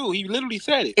saying, dude? He literally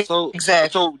said it. So exactly.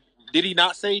 So did he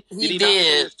not say? Did he not say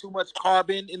there's too much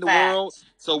carbon in the world?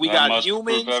 So we got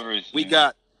humans. We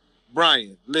got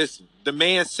Brian. Listen, the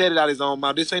man said it out of his own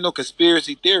mouth. This ain't no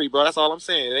conspiracy theory, bro. That's all I'm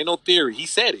saying. It ain't no theory. He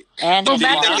said it. And so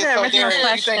back to the original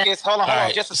question. Hold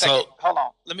on, just a second. Hold on.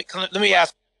 Let me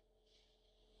ask.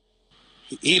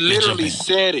 He literally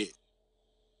said it.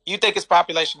 You think it's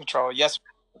population control? Yes.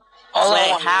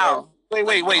 How? Wait.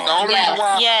 The only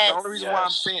reason why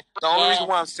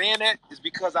I'm saying that is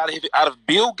because out of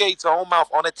Bill Gates' own mouth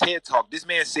on a TED Talk, this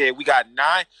man said we got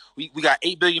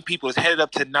 8 billion people. It's headed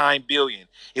up to 9 billion.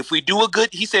 If we do a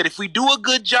good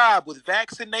job with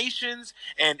vaccinations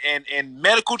and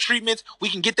medical treatments, we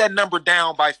can get that number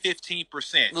down by 15%.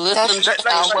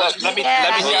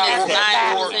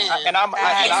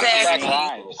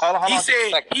 He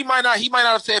said he might not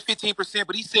have said 15%,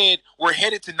 but he said we're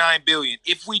headed to 9 billion.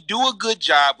 If we do a good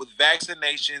job with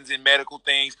vaccinations and medical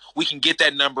things, we can get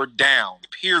that number down.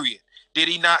 Period. Did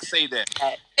he not say that?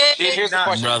 Here's the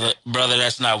question, brother.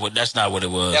 That's not what it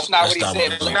was. That's not what he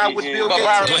said. That's not what Bill Gates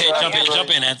said. Go ahead,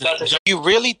 jump in, Anthony. You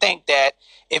really think that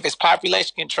if it's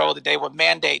population control, that they would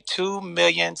mandate 2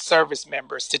 million service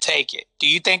members to take it? Do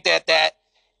you think that?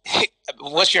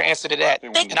 What's your answer to that?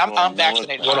 And I'm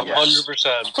vaccinated.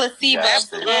 100%. Placebo.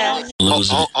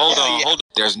 Hold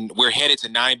on. We're headed to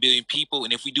 9 billion people,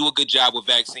 and if we do a good job with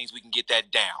vaccines, we can get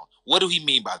that down. What do he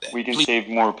mean by that? We can save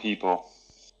more people.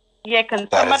 Yeah, can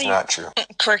somebody? That is not true.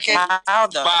 Cricket.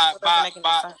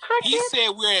 He said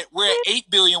we're at 8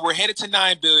 billion. We're headed to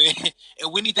 9 billion,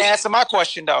 and we need to answer my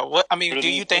question though. Do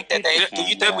you think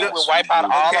that we will wipe out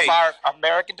all of our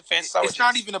American defense soldiers? It's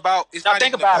not even about.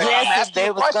 Think about it. Yes, if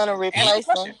they was going to replace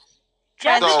them.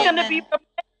 Yeah, it's going to be.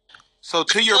 So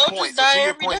to your point,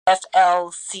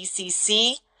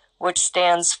 FLCCC, which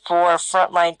stands for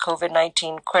Frontline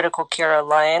COVID-19 Critical Care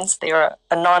Alliance. They are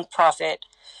a nonprofit,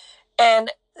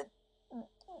 and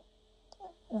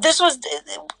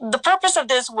the purpose of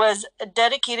this was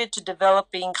dedicated to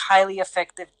developing highly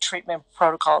effective treatment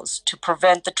protocols to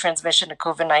prevent the transmission of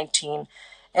COVID-19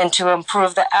 and to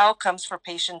improve the outcomes for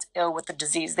patients ill with the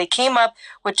disease. They came up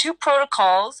with 2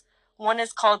 protocols. One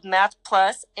is called Math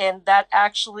Plus, and that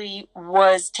actually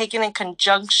was taken in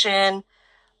conjunction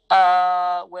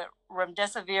with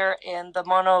remdesivir and the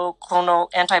monoclonal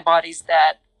antibodies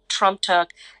that Trump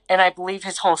took, and I believe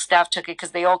his whole staff took it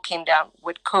because they all came down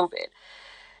with COVID.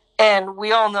 And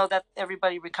we all know that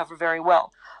everybody recovered very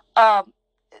well. The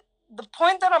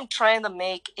point that I'm trying to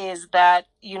make is that,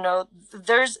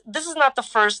 this is not the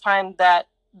first time that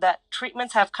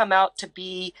treatments have come out to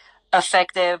be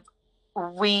effective.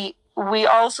 We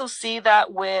also see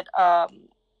that with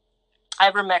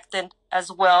ivermectin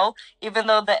as well, even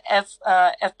though the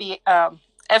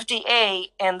FDA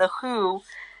and the WHO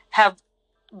have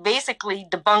basically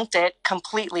debunked it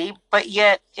completely, but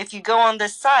yet if you go on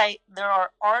this site, there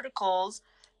are articles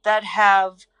that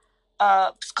have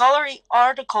scholarly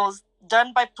articles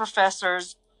done by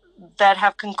professors that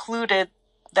have concluded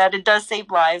that it does save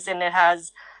lives and it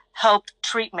has helped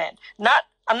treatment.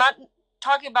 I'm not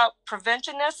talking about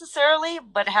prevention necessarily,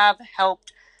 but have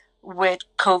helped with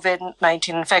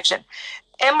COVID-19 infection.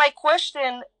 And my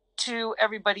question to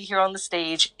everybody here on the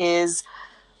stage is,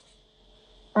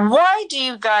 why do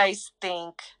you guys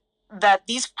think that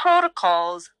these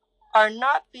protocols are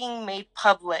not being made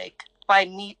public by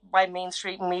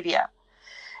mainstream media?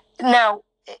 Now,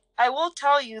 I will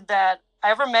tell you that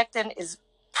ivermectin is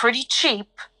pretty cheap.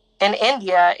 In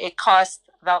India, it costs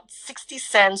about 60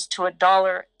 cents to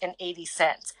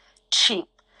 $1.80. Cheap.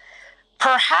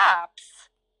 Perhaps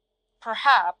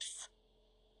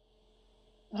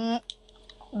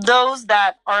those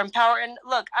that are empowered, and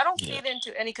look, I don't feed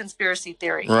into any conspiracy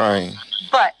theory, right?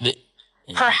 But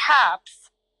perhaps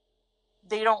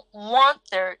they don't want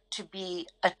there to be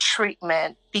a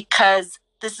treatment because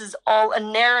this is all a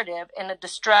narrative and a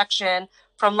distraction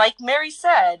from, like Mary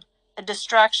said, a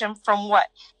distraction from what?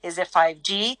 Is it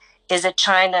 5G? Is it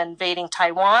China invading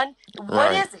Taiwan?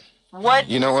 What is it? What?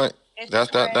 You know what?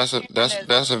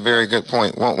 That's a very good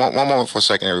point. One moment for a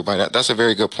second, everybody. That's a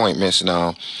very good point, Miss.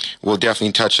 And we'll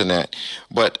definitely touch on that.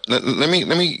 But let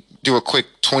me do a quick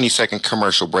 20-second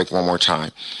commercial break one more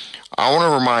time. I want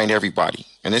to remind everybody,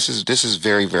 and this is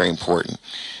very, very important.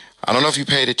 I don't know if you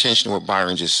paid attention to what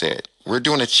Byron just said. We're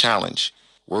doing a challenge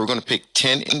where we're going to pick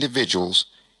 10 individuals,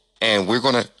 and we're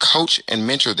going to coach and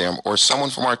mentor them, or someone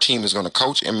from our team is going to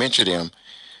coach and mentor them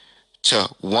to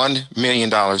 $1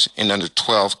 million in under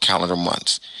 12 calendar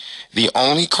months. The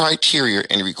only criteria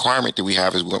and requirement that we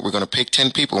have is we're going to pick 10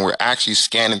 people, and we're actually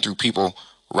scanning through people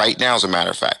right now, as a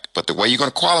matter of fact. But the way you're going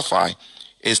to qualify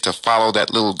is to follow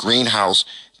that little greenhouse,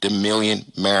 the Million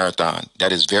Marathon.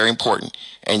 That is very important.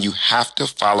 And you have to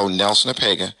follow Nelson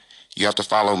Apega. You have to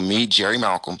follow me, Jerry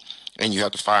Malcolm, and you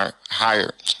have to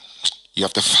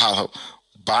follow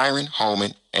Byron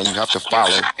Holman, and you have to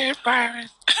follow Byron.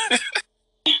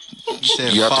 You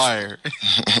said fire.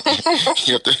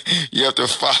 You have to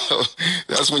follow.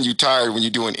 That's when you're tired, when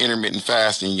you're doing intermittent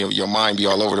fasting, your mind be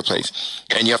all over the place.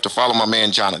 And you have to follow my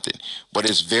man Jonathan. But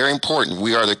it's very important.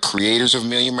 We are the creators of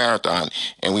Million Marathon,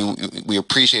 and we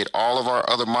appreciate all of our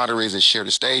other moderators that share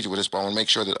the stage with us. But I want to make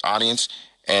sure that the audience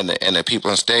and the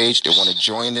people on stage that want to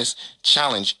join this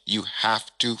challenge, you have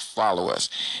to follow us.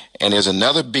 And there's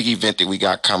another big event that we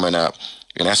got coming up.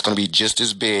 And that's going to be just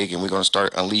as big, and we're going to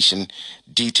start unleashing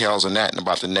details on that in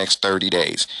about the next 30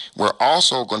 days. We're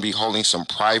also going to be holding some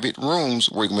private rooms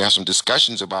where we're going to have some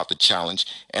discussions about the challenge,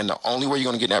 and the only way you're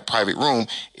going to get in that private room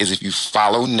is if you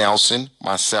follow Nelson,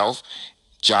 myself,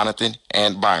 Jonathan,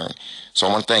 and Byron. So I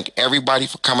want to thank everybody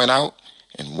for coming out,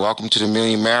 and welcome to the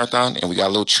Million Marathon, and we got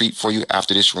a little treat for you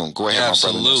after this room. Go ahead,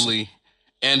 Absolutely. my brother Nelson.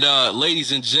 And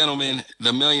ladies and gentlemen,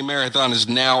 the Million Marathon is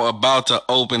now about to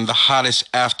open the hottest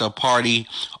after party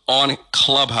on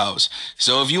Clubhouse.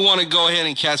 So if you want to go ahead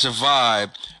and catch a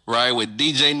vibe, right, with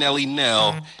DJ Nelly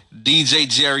Nell, DJ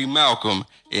Jerry Malcolm,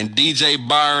 and DJ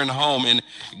Byron Holman,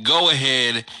 go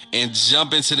ahead and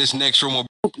jump into this next room.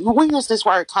 We use this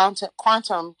word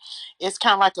quantum. It's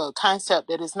kind of like a concept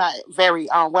that is not very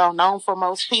well known for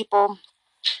most people.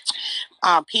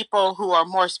 People who are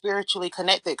more spiritually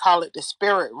connected call it the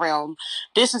spirit realm.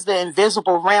 This is the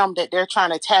invisible realm that they're trying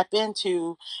to tap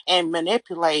into and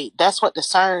manipulate. That's what the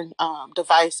CERN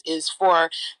device is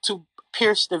for, to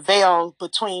pierce the veil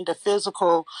between the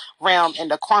physical realm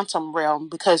and the quantum realm.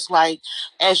 Because like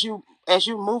as you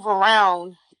move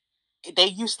around, they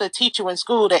used to teach you in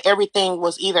school that everything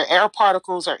was either air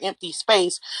particles or empty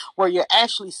space, where you're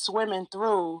actually swimming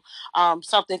through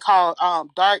something called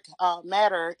dark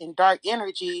matter and dark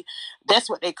energy. That's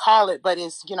what they call it, but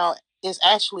it's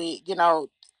actually,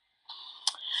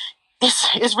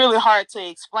 it's really hard to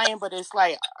explain, but it's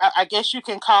like, I guess you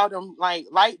can call them like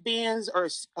light beings or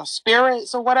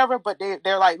spirits or whatever, but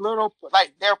they're like little,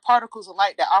 like they're particles of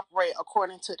light that operate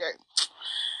according to their,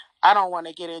 I don't want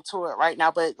to get into it right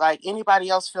now, but like anybody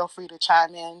else, feel free to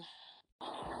chime in.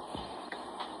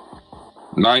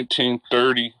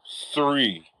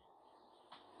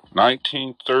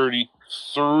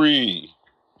 1933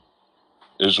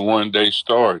 is when they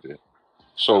started.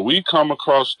 So we come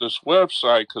across this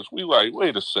website because we like,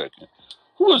 wait a second,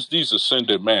 who is these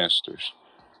ascended masters?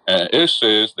 And it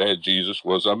says that Jesus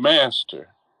was a master.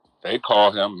 They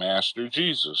call him Master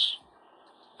Jesus.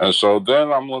 And so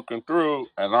then I'm looking through,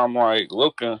 and I'm like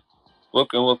looking,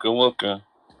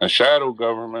 and shadow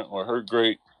government, with her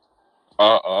great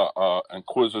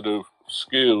inquisitive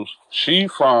skills, she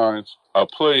finds a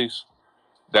place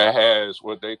that has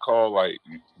what they call like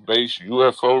base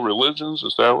UFO religions.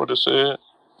 Is that what it said?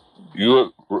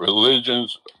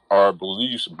 Religions are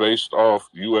beliefs based off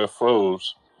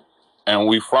UFOs, and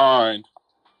we find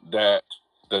that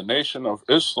the Nation of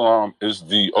Islam is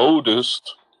the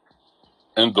oldest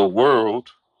in the world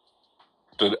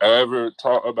that ever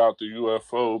talk about the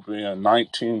UFO being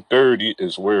 1930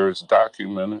 is where it's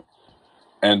documented.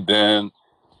 And then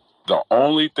the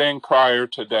only thing prior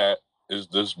to that is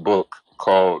this book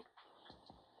called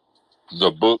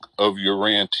The Book of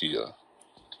Urantia.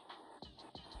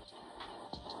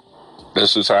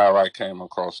 This is how I came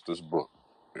across this book.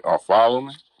 Y'all follow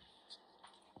me?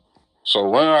 So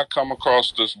when I come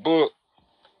across this book,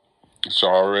 it's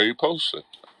already posted.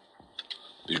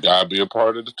 You gotta be a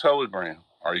part of the Telegram,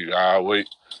 or you gotta wait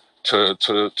to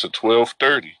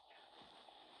 12:30.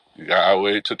 You gotta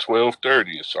wait to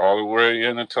 12:30. It's all the way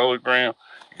in the Telegram.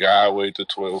 You gotta wait to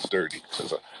 12:30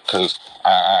 because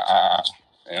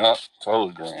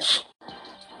Telegram.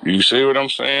 You see what I'm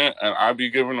saying? And I be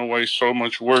giving away so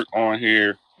much work on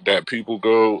here that people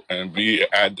go and be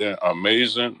acting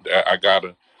amazing that I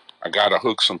gotta I gotta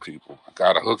hook some people.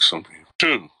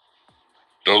 2,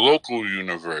 the local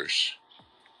universe.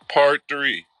 Part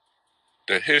 3,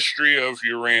 the history of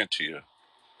Urantia.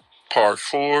 Part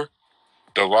 4,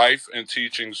 the life and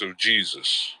teachings of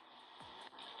Jesus.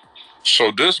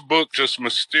 So this book just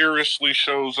mysteriously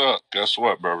shows up. Guess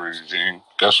what, Brother Eugene?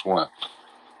 Guess what?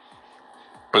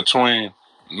 Between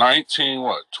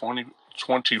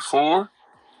 2024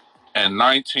 and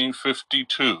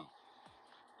 1952.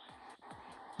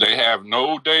 They have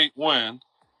no date when.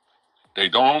 They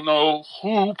don't know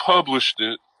who published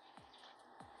it.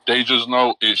 They just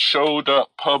know it showed up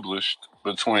published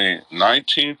between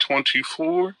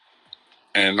 1924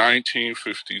 and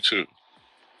 1952.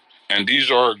 And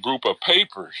these are a group of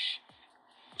papers.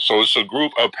 So it's a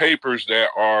group of papers that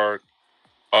are,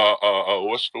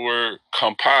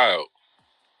 compiled.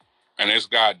 And it's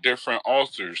got different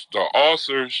authors. The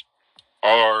authors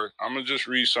are, I'm going to just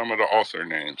read some of the author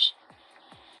names.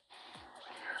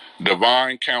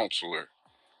 Divine Counselor,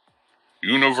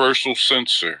 Universal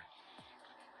Censor,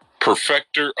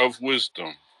 Perfecter of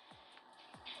Wisdom,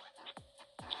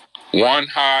 One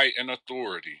High in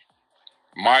Authority,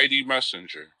 Mighty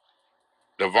Messenger,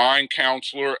 Divine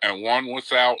Counselor and One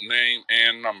Without Name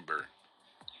and Number,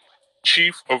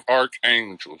 Chief of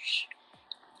Archangels,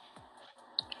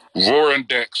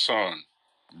 Vorendek's Son,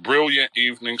 Brilliant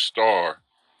Evening Star,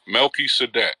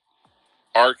 Melchizedek,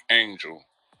 Archangel,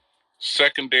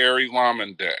 Secondary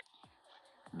Lamendek,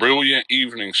 Brilliant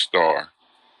Evening Star,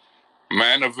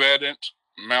 Manavedant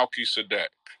Melchizedek,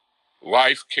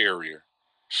 Life Carrier,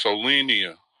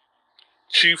 Solenia,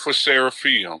 Chief of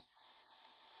Seraphim,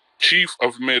 Chief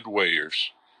of Midwayers,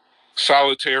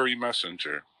 Solitary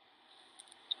Messenger,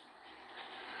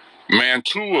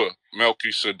 Mantua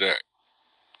Melchizedek,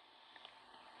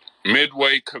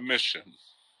 Midway Commission,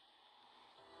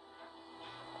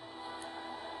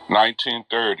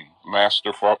 1930,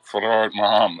 Master Farad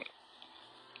Muhammad.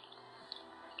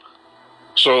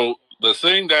 So the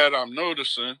thing that I'm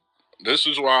noticing, this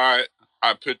is why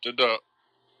I picked it up,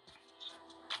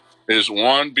 is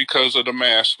one, because of the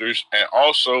masters, and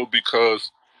also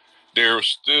because there's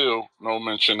still no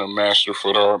mention of Master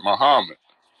Farad Muhammad.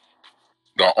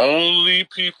 The only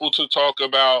people to talk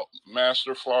about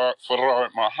Master Farad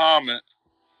Muhammad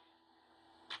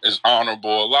is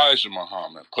Honorable Elijah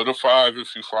Muhammad. Put a 5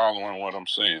 if you're following what I'm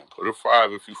saying. Put a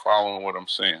 5 if you're following what I'm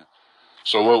saying.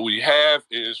 So what we have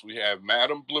is we have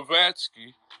Madame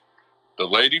Blavatsky, the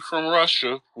lady from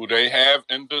Russia, who they have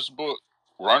in this book,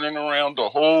 running around the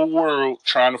whole world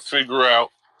trying to figure out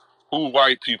who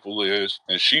white people is.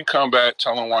 And she come back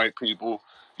telling white people,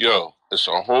 yo, it's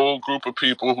a whole group of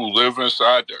people who live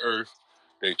inside the earth.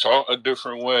 They talk a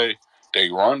different way.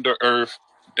 They run the earth.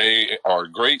 They are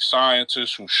great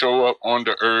scientists who show up on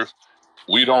the earth.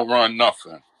 We don't run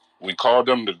nothing. We call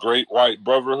them the Great White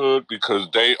Brotherhood because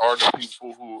they are the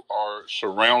people who are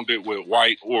surrounded with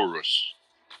white auras.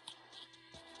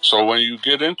 So when you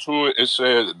get into it, it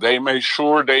says they make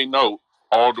sure they know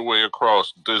all the way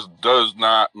across, this does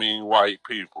not mean white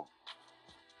people.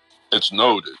 It's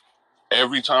noted.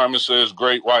 Every time it says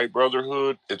Great White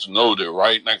Brotherhood, it's noted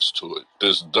right next to it.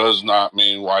 This does not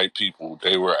mean white people.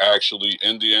 They were actually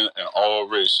Indian and all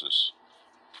races.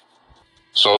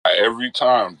 So every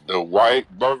time, the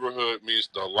white brotherhood means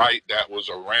the light that was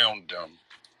around them.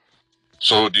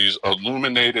 So these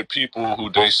illuminated people who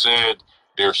they said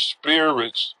their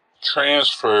spirits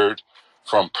transferred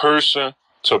from person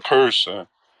to person,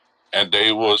 and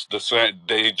they was the same.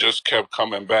 They just kept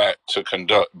coming back to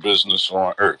conduct business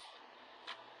on Earth.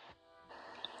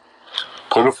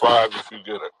 Put a 5 if you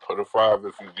get it. Put a 5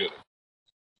 if you get it.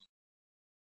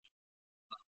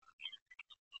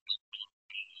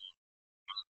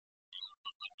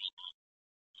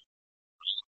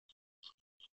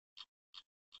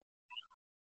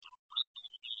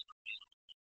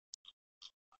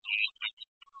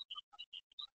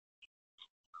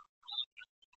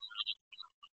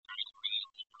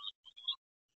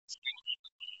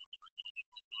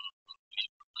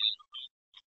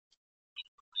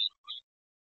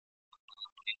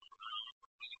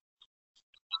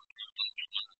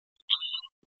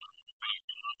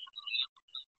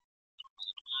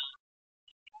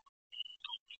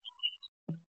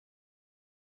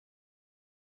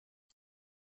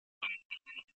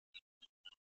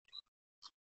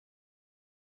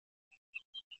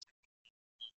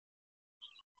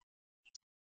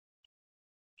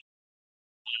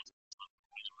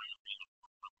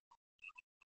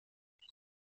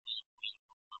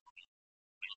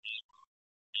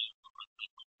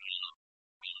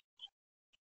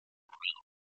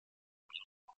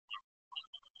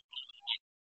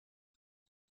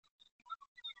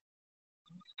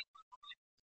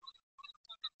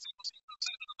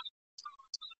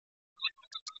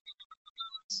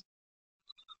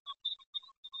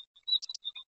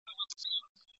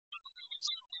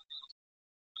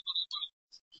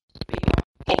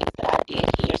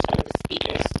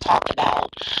 talked about,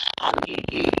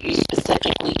 you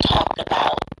specifically talked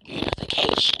about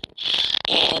unification.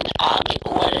 And in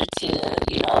order to,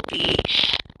 be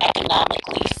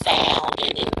economically sound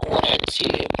and in order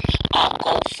to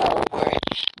go forward,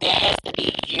 there has to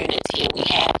be unity, and we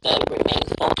have to remain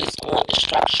focused on the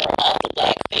structure of the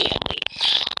Black family.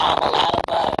 A lot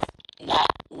of us, not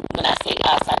when I say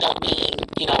us, I don't mean,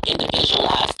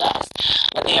 individualized us,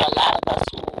 but there are a lot of us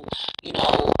who,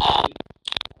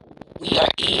 we are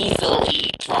easily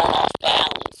thrown off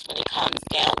balance when it comes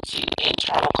down to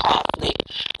internal conflict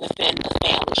within the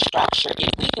family structure. If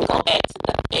we can go back to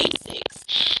the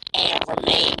basics and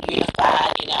remain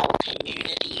unified in our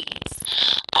communities,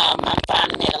 I'm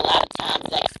finding that a lot of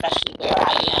times, like especially where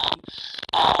I am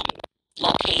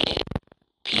located,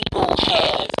 people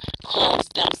have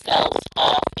closed themselves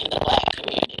off in the Black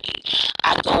community.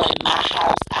 I go in my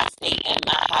house, I stay in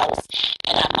my house,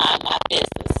 and I mind my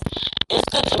business. It's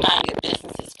good to mind your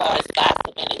business as far as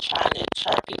gossiping and trying to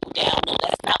tear people down. No,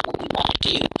 that's not what we want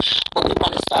to do. But we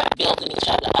want to start building each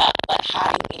other up. But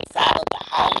hiding inside of the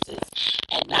houses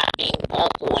and not being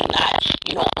vocal and not,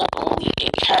 openly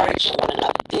encouraging one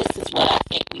another. This is what I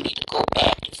think we need to go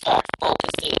back and start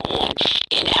focusing on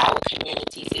in our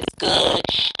communities. It's good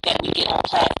that we get on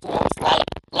platforms